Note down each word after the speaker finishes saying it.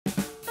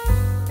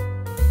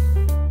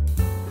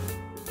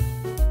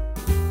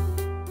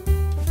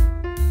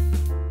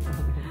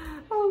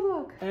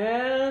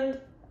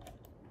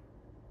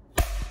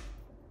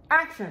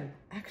action.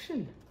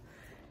 Action.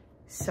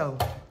 So,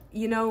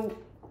 you know,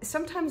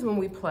 sometimes when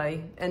we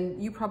play,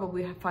 and you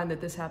probably find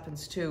that this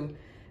happens too,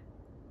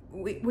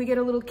 we get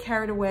a little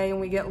carried away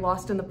and we get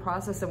lost in the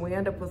process and we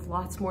end up with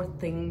lots more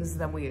things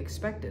than we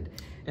expected.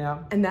 Yeah.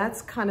 And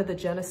that's kind of the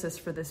genesis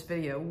for this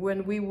video.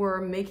 When we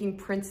were making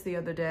prints the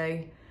other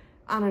day,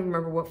 I don't even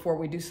remember what for,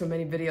 we do so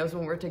many videos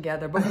when we're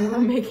together, but when we were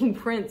making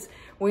prints,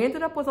 we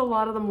ended up with a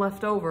lot of them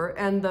left over,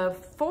 and the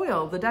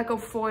foil, the Deco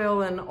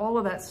Foil and all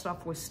of that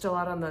stuff was still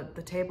out on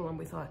the table, and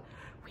we thought,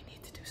 we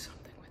need to do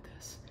something with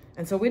this.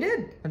 And so we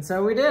did. And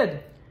so we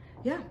did.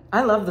 Yeah.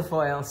 I love the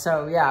foil,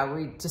 so yeah,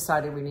 we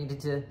decided we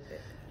needed to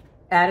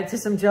add it to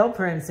some gel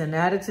prints and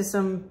add it to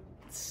some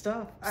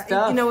stuff.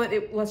 You know what,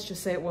 let's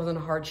just say it wasn't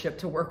a hardship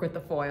to work with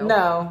the foil.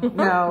 No,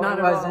 Not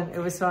it wasn't. It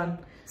was fun.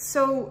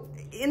 So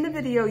in the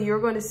video, you're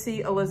going to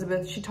see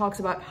Elizabeth. She talks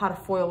about how to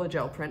foil a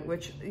gel print,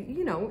 which,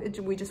 you know,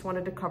 we just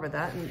wanted to cover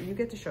that, and you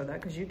get to show that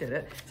because you did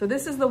it. So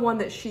this is the one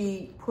that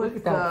she put. Look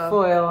at that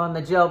foil on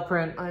the gel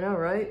print. I know,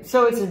 right?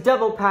 So it's a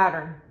double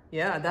pattern.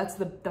 Yeah, that's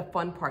the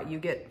fun part.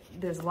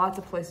 There's lots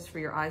of places for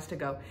your eyes to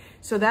go.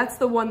 So that's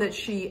the one that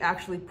she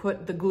actually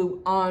put the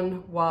glue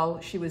on while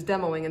she was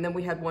demoing, and then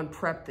we had one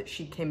prep that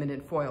she came in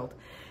and foiled.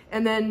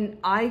 And then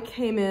I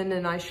came in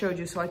and I showed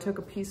you, so I took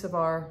a piece of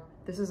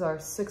this is our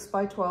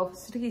 6x12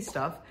 sticky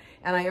stuff,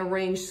 and I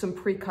arranged some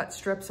pre-cut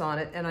strips on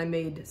it, and I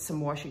made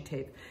some washi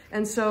tape.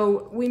 And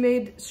so we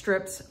made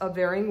strips of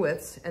varying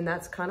widths, and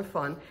that's kind of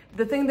fun.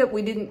 The thing that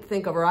we didn't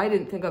think of, or I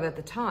didn't think of at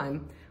the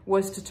time,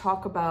 was to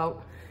talk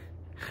about,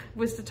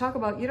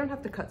 you don't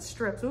have to cut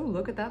strips. Ooh,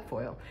 look at that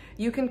foil.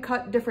 You can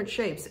cut different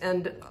shapes,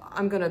 and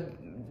I'm gonna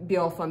be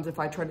all thumbs if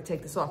I try to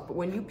take this off, but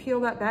when you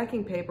peel that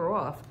backing paper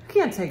off. You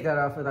can't take that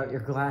off without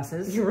your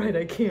glasses. You're right,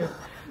 I can't.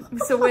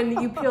 So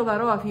when you peel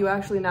that off, you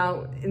actually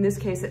now, in this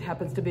case, it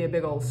happens to be a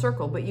big old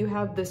circle, but you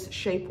have this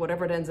shape,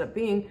 whatever it ends up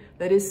being,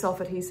 that is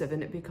self-adhesive,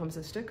 and it becomes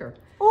a sticker.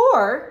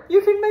 Or you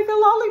can make a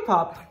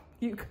lollipop.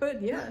 You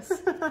could, yes.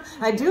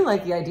 I do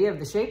like the idea of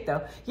the shape,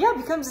 though. Yeah, it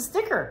becomes a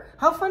sticker.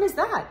 How fun is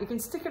that? You can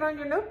stick it on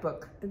your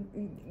notebook.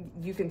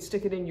 You can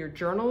stick it in your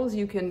journals.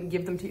 You can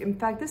give them to you. In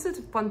fact, this is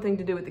a fun thing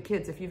to do with the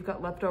kids. If you've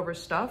got leftover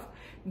stuff,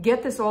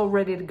 get this all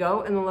ready to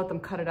go and then let them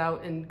cut it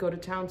out and go to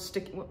town,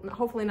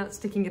 hopefully not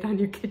sticking it on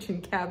your kitchen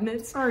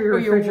cabinets. Or your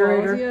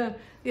refrigerator. Walls.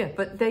 Yeah,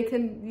 but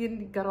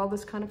you got all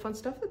this kind of fun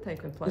stuff that they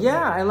can play with.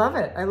 Yeah, I love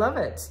it. I love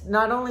it.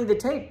 Not only the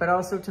tape, but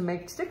also to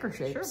make sticker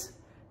shapes. Sure.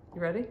 You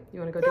ready? You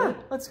want to go do it?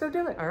 Yeah, let's go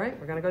do it. All right,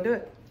 we're going to go do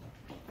it.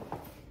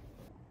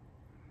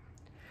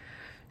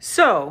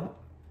 So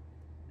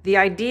the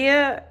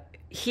idea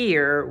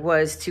here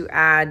was to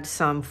add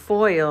some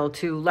foil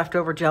to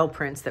leftover gel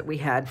prints that we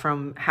had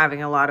from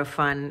having a lot of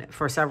fun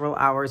for several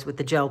hours with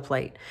the gel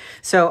plate.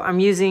 So I'm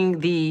using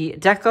the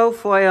Deco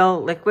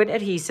Foil liquid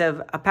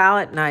adhesive, a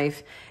palette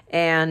knife,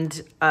 and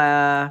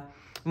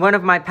one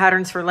of my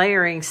patterns for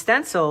layering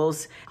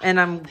stencils, and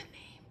I'm...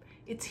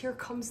 It's Here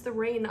Comes the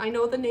Rain. I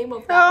know the name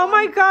of that Oh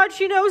my God,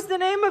 she knows the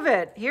name of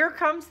it. Here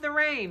Comes the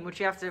Rain, which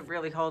you have to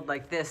really hold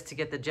like this to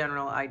get the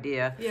general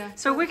idea. Yeah.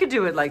 So we could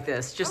do it like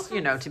this, just,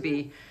 you know, to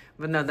be,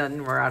 but no,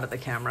 then we're out of the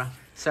camera.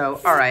 So,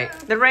 all right.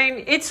 The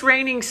rain, it's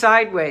raining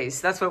sideways.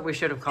 That's what we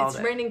should have called it.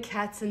 It's raining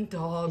cats and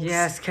dogs.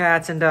 Yes,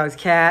 cats and dogs.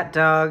 Cat,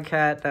 dog,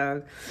 cat,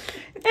 dog.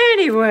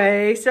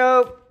 Anyway,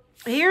 so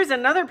here's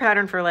another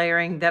pattern for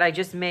layering that I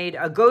just made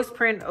a ghost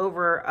print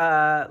over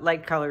a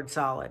light colored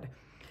solid.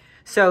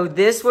 So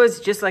this was,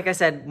 just like I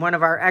said, one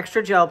of our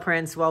extra gel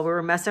prints while we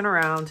were messing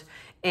around.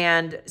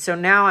 And so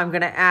now I'm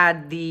going to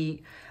add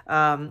the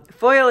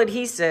foil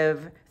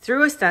adhesive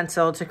through a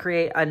stencil to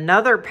create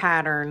another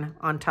pattern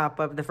on top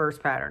of the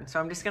first pattern. So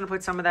I'm just going to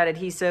put some of that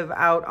adhesive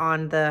out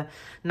on the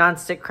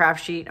nonstick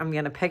craft sheet. I'm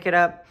going to pick it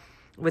up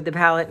with the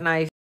palette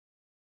knife.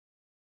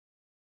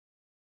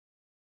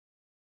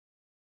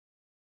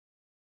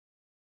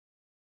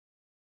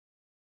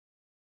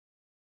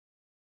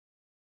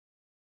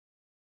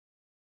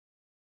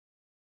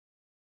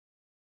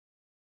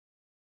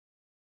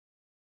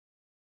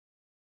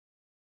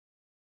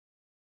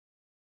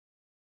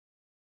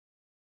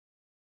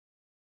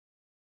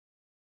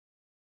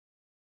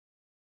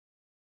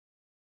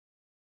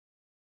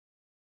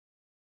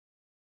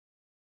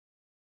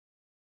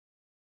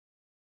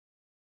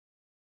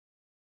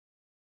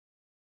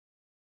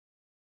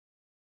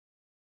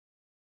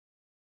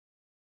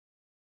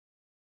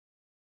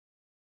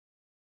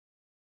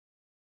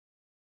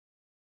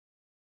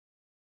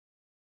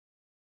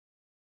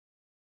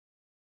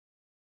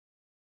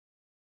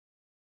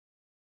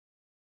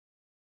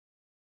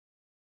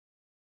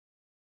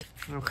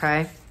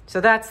 Okay, so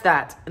that's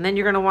that. And then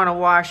you're going to want to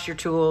wash your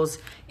tools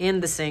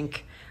in the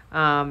sink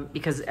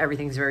because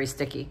everything's very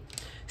sticky.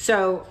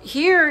 So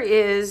here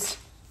is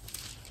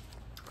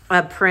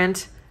a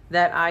print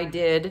that I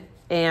did,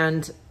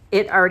 and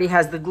it already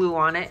has the glue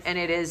on it, and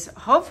it is,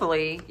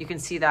 hopefully, you can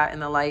see that in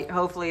the light.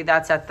 Hopefully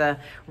that's at the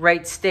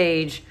right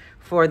stage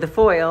for the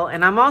foil.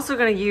 And I'm also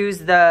going to use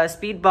the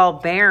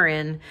Speedball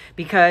Baren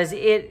because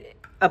it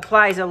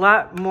applies a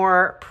lot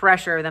more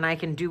pressure than I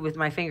can do with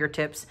my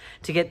fingertips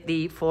to get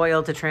the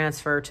foil to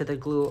transfer to the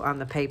glue on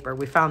the paper.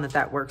 We found that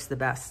that works the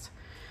best.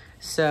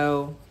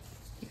 So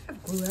you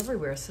have glue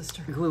everywhere,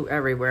 sister. Glue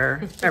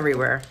everywhere,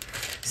 everywhere.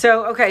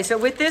 So, okay, so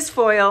with this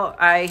foil,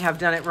 I have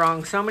done it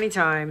wrong so many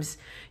times.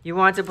 You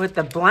want to put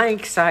the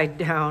blank side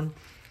down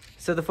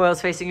so the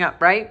foil's facing up,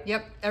 right?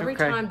 Yep, every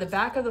time. The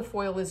back of the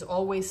foil is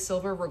always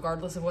silver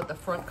regardless of what the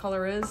front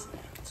color is.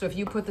 So if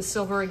you put the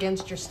silver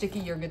against your sticky,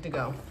 you're good to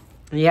go.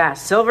 Yeah,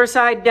 silver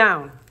side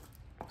down.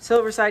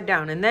 Silver side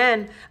down. And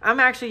then I'm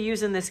actually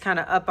using this kind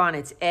of up on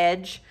its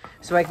edge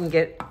so I can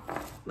get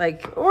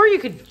like, or you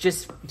could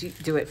just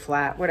do it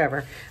flat,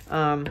 whatever.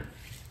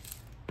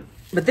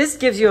 But this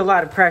gives you a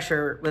lot of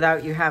pressure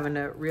without you having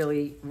to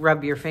really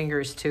rub your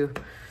fingers too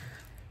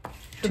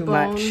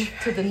much.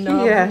 To the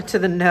nub. Yeah, to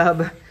the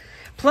nub.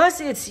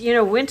 Plus it's, you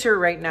know, winter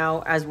right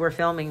now as we're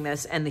filming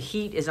this and the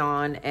heat is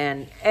on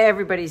and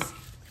everybody's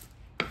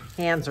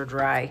hands are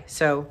dry.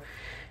 So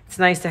it's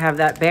nice to have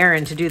that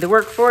Baren to do the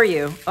work for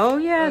you. Oh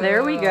yeah,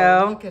 there we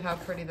go. Look at how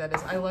pretty that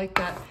is. I like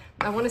that.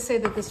 I want to say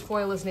that this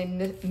foil is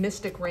named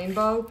Mystic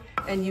Rainbow,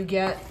 and you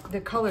get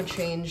the color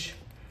change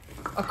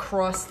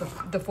across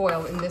the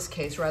foil in this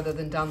case rather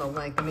than down the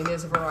length. I mean,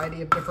 there's a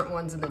variety of different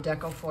ones in the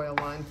Deco Foil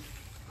line.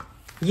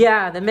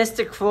 Yeah, the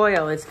Mystic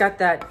Foil. It's got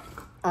that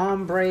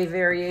ombre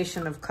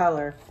variation of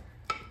color.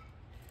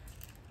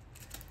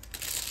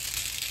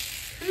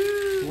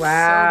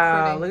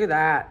 Wow, so look at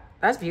that.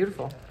 That's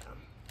beautiful.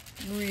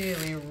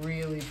 Really,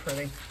 really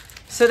pretty.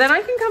 So then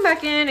I can come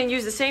back in and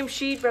use the same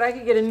sheet, but I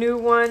could get a new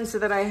one so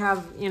that I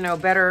have, you know,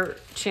 better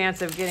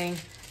chance of getting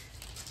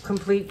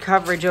complete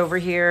coverage over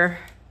here.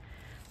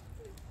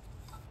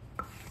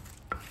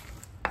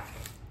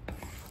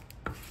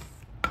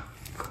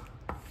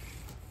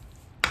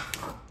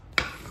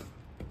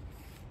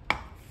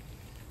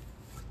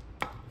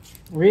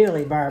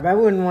 Really, Barb, I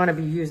wouldn't want to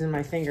be using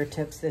my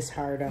fingertips this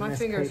hard on this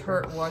paper. My fingers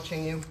hurt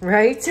watching you.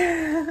 Right?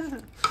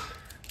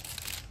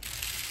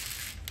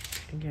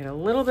 Get a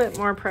little bit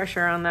more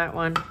pressure on that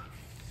one.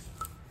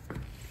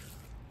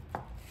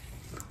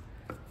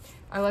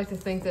 I like to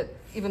think that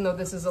even though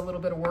this is a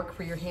little bit of work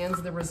for your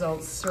hands, the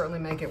results certainly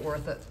make it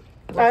worth it.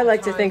 I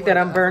like to think that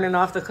I'm burning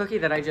off the cookie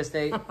that I just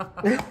ate.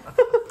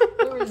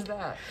 There is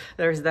that.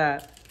 There's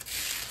that.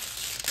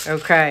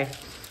 Okay.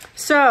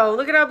 So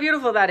look at how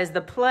beautiful that is.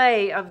 The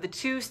play of the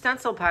two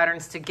stencil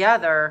patterns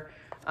together,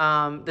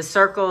 the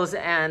circles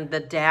and the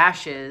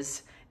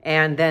dashes,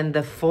 and then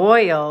the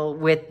foil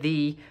with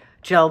the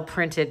gel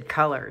printed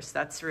colors.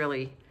 That's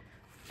really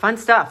fun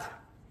stuff.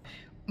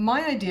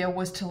 My idea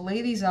was to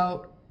lay these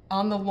out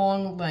on the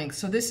long length.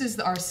 So this is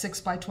our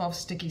 6x12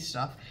 sticky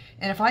stuff.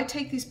 And if I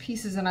take these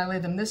pieces and I lay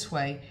them this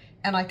way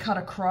and I cut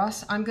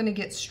across, I'm gonna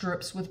get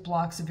strips with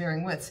blocks of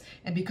varying widths.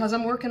 And because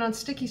I'm working on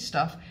sticky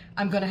stuff,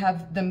 I'm gonna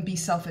have them be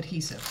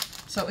self-adhesive.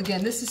 So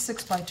again, this is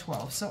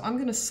 6x12. So I'm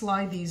gonna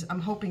slide these.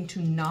 I'm hoping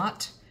to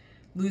not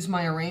lose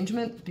my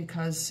arrangement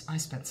because I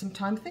spent some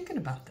time thinking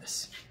about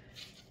this.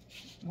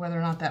 Whether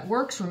or not that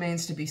works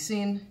remains to be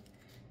seen.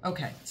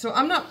 Okay, so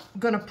I'm not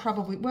gonna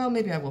probably, well,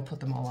 maybe I will put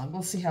them all on.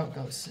 We'll see how it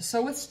goes.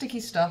 So with sticky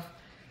stuff,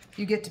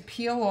 you get to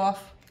peel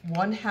off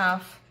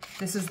 1/2.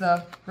 This is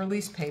the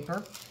release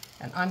paper,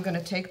 and I'm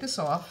gonna take this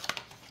off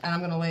and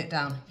I'm gonna lay it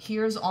down.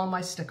 Here's all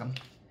my stickum.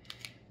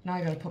 Now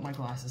I gotta put my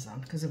glasses on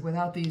because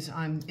without these,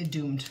 I'm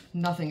doomed.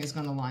 Nothing is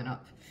gonna line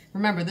up.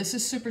 Remember, this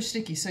is super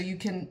sticky, so you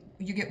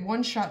get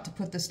one shot to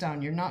put this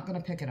down. You're not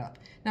gonna pick it up.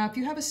 Now, if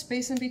you have a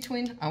space in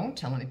between, I won't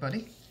tell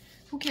anybody.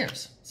 Who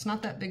cares? It's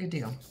not that big a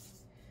deal.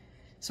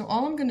 So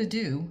all I'm gonna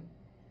do,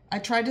 I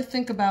tried to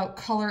think about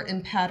color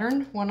and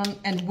pattern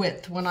and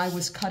width when I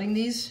was cutting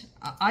these.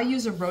 I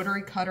use a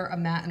rotary cutter, a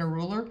mat, and a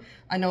ruler.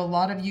 I know a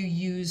lot of you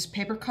use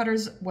paper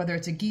cutters, whether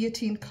it's a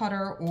guillotine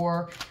cutter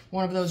or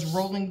one of those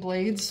rolling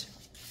blades.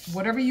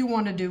 Whatever you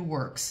want to do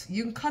works.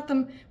 You can cut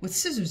them with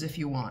scissors if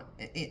you want.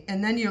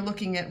 And then you're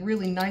looking at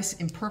really nice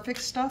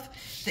imperfect stuff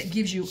that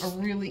gives you a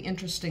really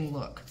interesting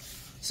look.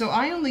 So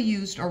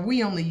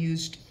we only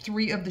used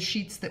 3 of the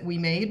sheets that we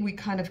made. We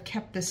kind of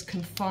kept this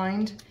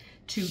confined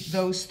to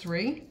those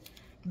 3.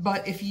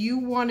 But if you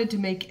wanted to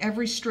make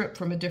every strip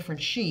from a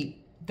different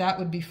sheet, that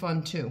would be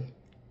fun too.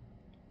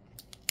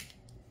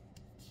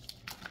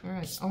 All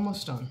right,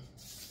 almost done.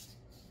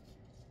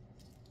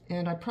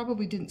 And I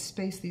probably didn't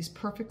space these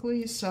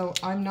perfectly, so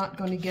I'm not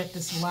going to get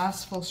this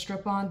last full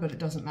strip on, but it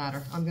doesn't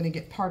matter. I'm going to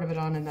get part of it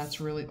on, and that's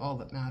really all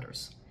that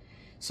matters.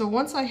 So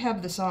once I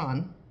have this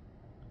on,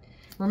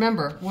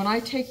 remember, when I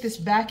take this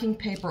backing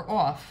paper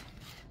off,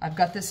 I've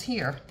got this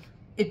here,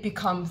 it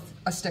becomes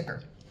a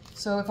sticker.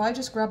 So if I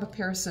just grab a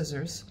pair of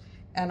scissors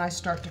and I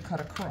start to cut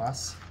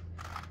across,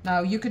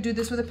 now you could do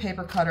this with a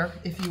paper cutter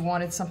if you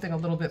wanted something a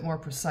little bit more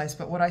precise,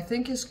 but what I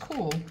think is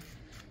cool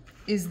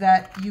is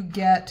that you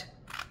get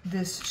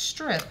this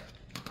strip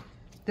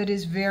that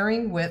is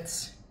varying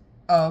widths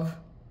of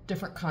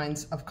different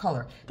kinds of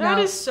color. That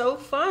is so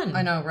fun.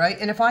 I know, right?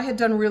 And if I had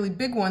done really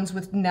big ones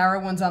with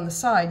narrow ones on the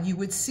side, you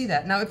would see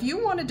that. Now, if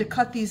you wanted to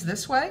cut these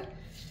this way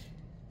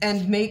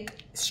and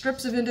make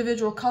strips of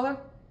individual color,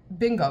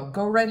 bingo,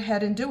 go right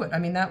ahead and do it. I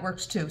mean, that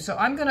works too. So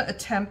I'm gonna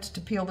attempt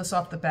to peel this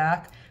off the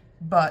back,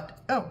 but,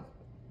 oh,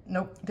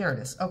 nope, there it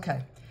is,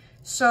 okay.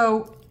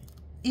 So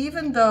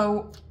even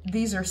though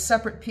these are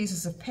separate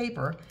pieces of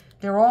paper,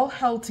 they're all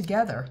held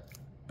together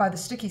by the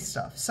sticky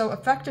stuff. So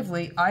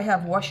effectively, I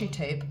have washi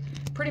tape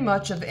pretty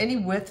much of any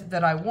width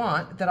that I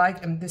want,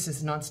 and this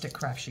is nonstick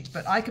craft sheet,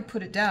 but I could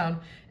put it down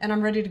and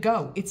I'm ready to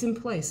go. It's in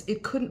place.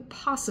 It couldn't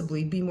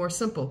possibly be more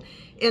simple.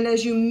 And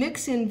as you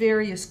mix in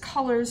various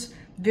colors,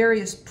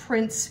 various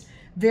prints,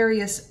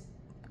 various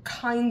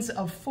kinds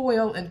of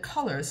foil and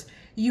colors,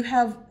 you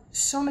have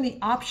so many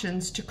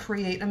options to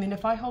create. I mean,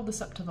 if I hold this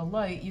up to the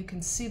light, you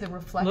can see the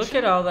reflection. Look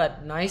at all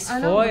that nice I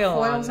know,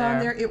 foil the foil's on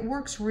there. It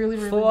works really,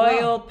 really foil,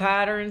 well.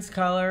 patterns,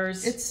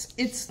 colors. It's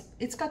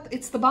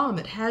the bomb.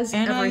 It has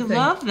and everything. I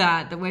love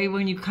that, the way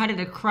when you cut it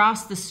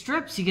across the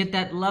strips, you get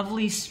that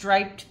lovely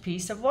striped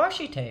piece of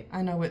washi tape.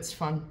 I know, it's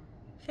fun.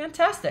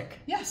 Fantastic.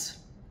 Yes.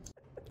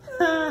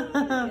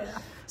 Yeah.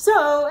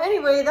 So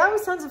anyway, that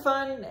was tons of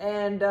fun,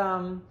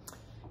 and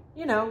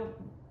you know,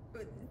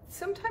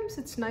 sometimes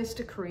it's nice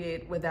to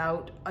create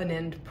without an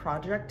end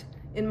project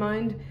in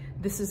mind.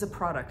 This is a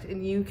product,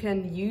 and you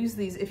can use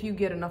these if you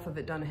get enough of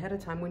it done ahead of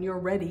time. When you're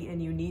ready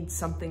and you need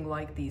something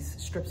like these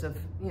strips of,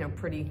 you know,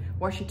 pretty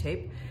washi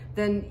tape,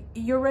 then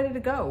you're ready to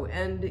go.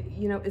 And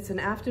you know, it's an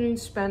afternoon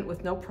spent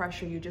with no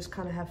pressure. You just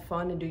kind of have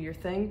fun and do your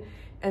thing.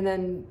 And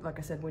then, like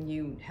I said, when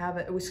you have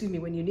it,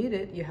 when you need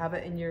it, you have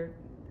it, and you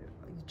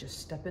just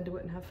step into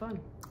it and have fun.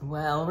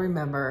 well,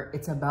 remember,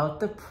 it's about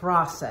the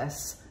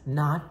process,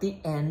 not the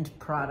end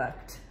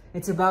product.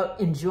 It's about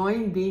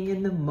enjoying being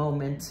in the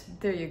moment.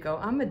 There you go.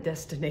 I'm a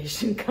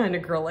destination kind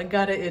of girl, I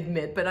gotta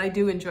admit, but I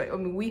do enjoy. I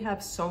mean, we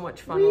have so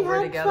much fun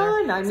over together.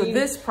 Fun. I mean,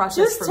 this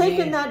process just for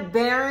taking me, that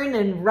Baren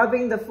and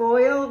rubbing the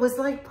foil was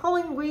like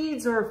pulling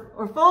weeds or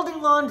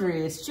folding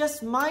laundry. It's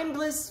just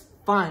mindless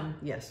fun.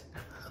 yes.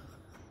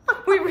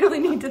 We really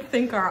need to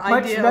think our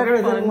Much idea better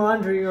of fun. than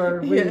laundry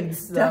or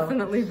weeds. Yeah,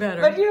 definitely better.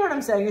 But you know what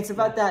I'm saying? It's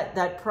about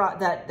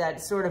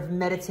that sort of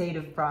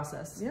meditative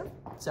process. Yep.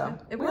 So Yeah,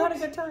 it we had a works.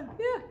 good time.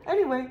 Yeah.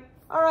 Anyway,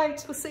 all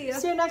right. We'll see you.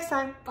 See you next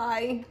time.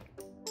 Bye.